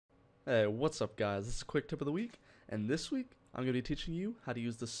Hey, what's up guys? This is a quick tip of the week, and this week I'm going to be teaching you how to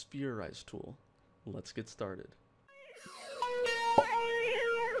use the Spherize tool. Let's get started.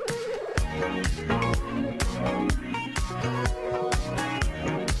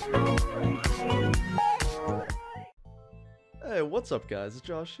 Hey, what's up guys? It's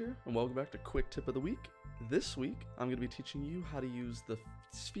Josh here, and welcome back to Quick Tip of the Week. This week I'm going to be teaching you how to use the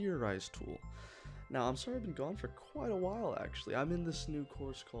Spherize tool. Now, I'm sorry I've been gone for quite a while actually. I'm in this new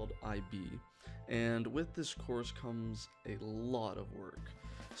course called IB, and with this course comes a lot of work.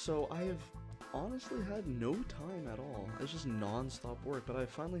 So I have honestly had no time at all. It's just non-stop work, but I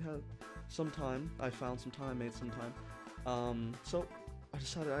finally had some time. I found some time, made some time. So I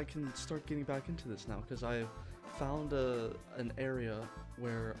decided I can start getting back into this now because I found an area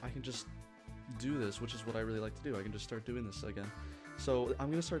where I can just do this, which is what I really like to do. I can just start doing this again. So I'm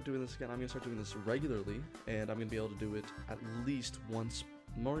going to start doing this again. I'm going to start doing this regularly, and I'm going to be able to do it at least once,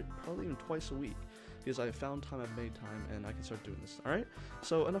 probably even twice a week, because I found time, I've made time, and I can start doing this. Alright,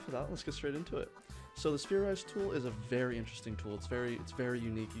 so enough of that, let's get straight into it. So the Spherize tool is a very interesting tool. It's very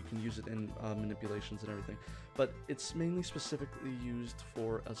unique. You can use it in manipulations and everything, but it's mainly specifically used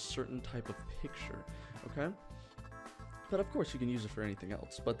for a certain type of picture, okay? But of course you can use it for anything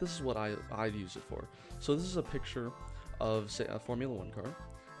else, but this is what I use it for. So this is a picture of, say, a Formula 1 car,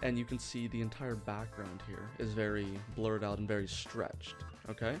 and you can see the entire background here is very blurred out and very stretched,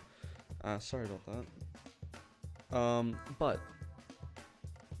 okay? Sorry about that.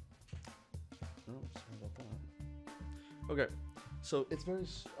 Okay, so it's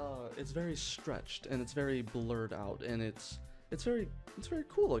very stretched, and it's very blurred out, and it's very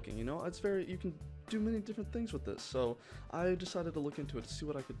cool looking, you know? You can do many different things with this. So I decided to look into it to see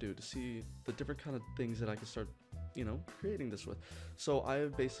what I could do, to see the different kind of things that I could start, you know, creating this with. So I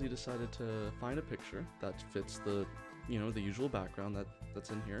basically decided to find a picture that fits the, you know, the usual background that's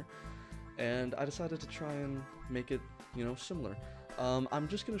in here, and I decided to try and make it, you know, similar. I'm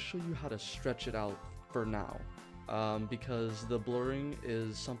just gonna show you how to stretch it out for now, because the blurring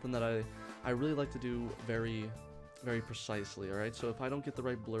is something that I really like to do very precisely. Alright, so if I don't get the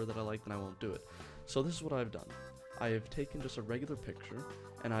right blur that I like, then I won't do it. So this is what I've done. I have taken just a regular picture,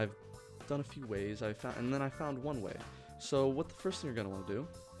 and I've done a few ways, and then I found one way. So what the first thing you're going to want to do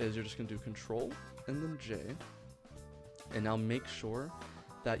is you're just going to do Control and then J, and now make sure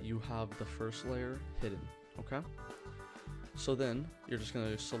that you have the first layer hidden, okay? So then you're just going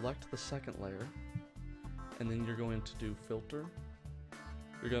to select the second layer, and then you're going to do Filter,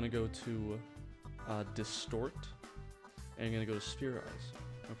 you're going to go to Distort, and you're going to go to Spherize,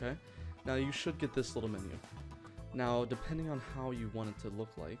 okay? Now you should get this little menu. Now depending on how you want it to look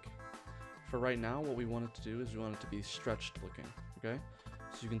like, for right now what we want it to do is we want it to be stretched looking, okay?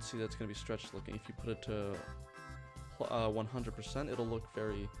 So you can see that's going to be stretched looking. If you put it to 100%, it'll look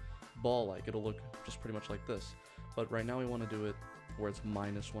very ball-like. It'll look just pretty much like this. But right now we want to do it where it's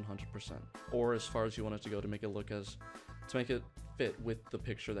minus 100%, or as far as you want it to go to make it look to make it fit with the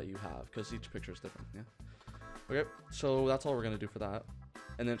picture that you have, because each picture is different, yeah? Okay, so that's all we're going to do for that,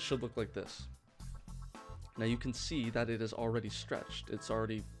 and then it should look like this. Now you can see that it is already stretched. It's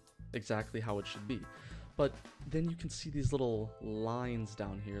already exactly how it should be, but then you can see these little lines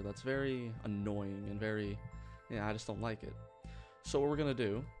down here that's very annoying and yeah, I just don't like it. So what we're going to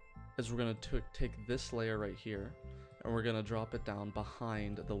do is we're going to take this layer right here, and we're going to drop it down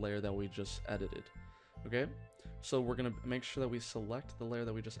behind the layer that we just edited, okay? So we're going to make sure that we select the layer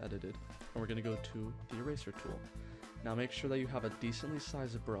that we just edited, and we're going to go to the eraser tool. Now make sure that you have a decently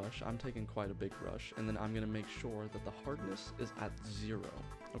sized brush. I'm taking quite a big brush, and then I'm going to make sure that the hardness is at 0,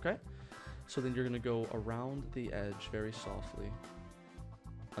 okay? So then you're going to go around the edge very softly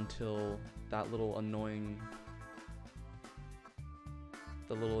until that little annoying,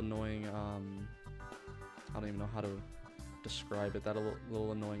 I don't even know how to describe it, that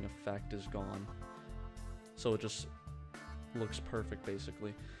little annoying effect is gone. So it just looks perfect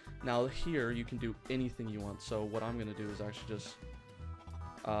basically. Now here you can do anything you want. So what I'm going to do is actually just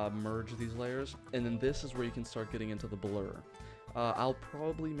merge these layers, and then this is where you can start getting into the blur. I'll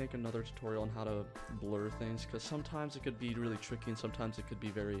probably make another tutorial on how to blur things, because sometimes it could be really tricky and sometimes it could be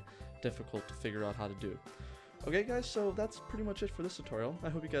very difficult to figure out how to do. Okay guys, so that's pretty much it for this tutorial. I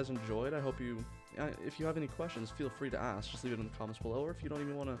hope you guys enjoyed. I hope if you have any questions, feel free to ask. Just leave it in the comments below, or if you don't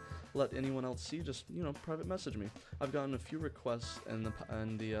even want to let anyone else see, just, you know, private message me. I've gotten a few requests in the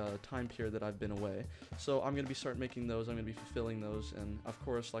time period that I've been away, so I'm going to be making those. I'm going to be fulfilling those, and of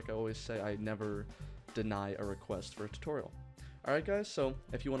course, like I always say, I never deny a request for a tutorial. Alright guys, so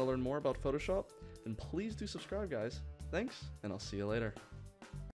if you want to learn more about Photoshop, then please do subscribe guys. Thanks, and I'll see you later.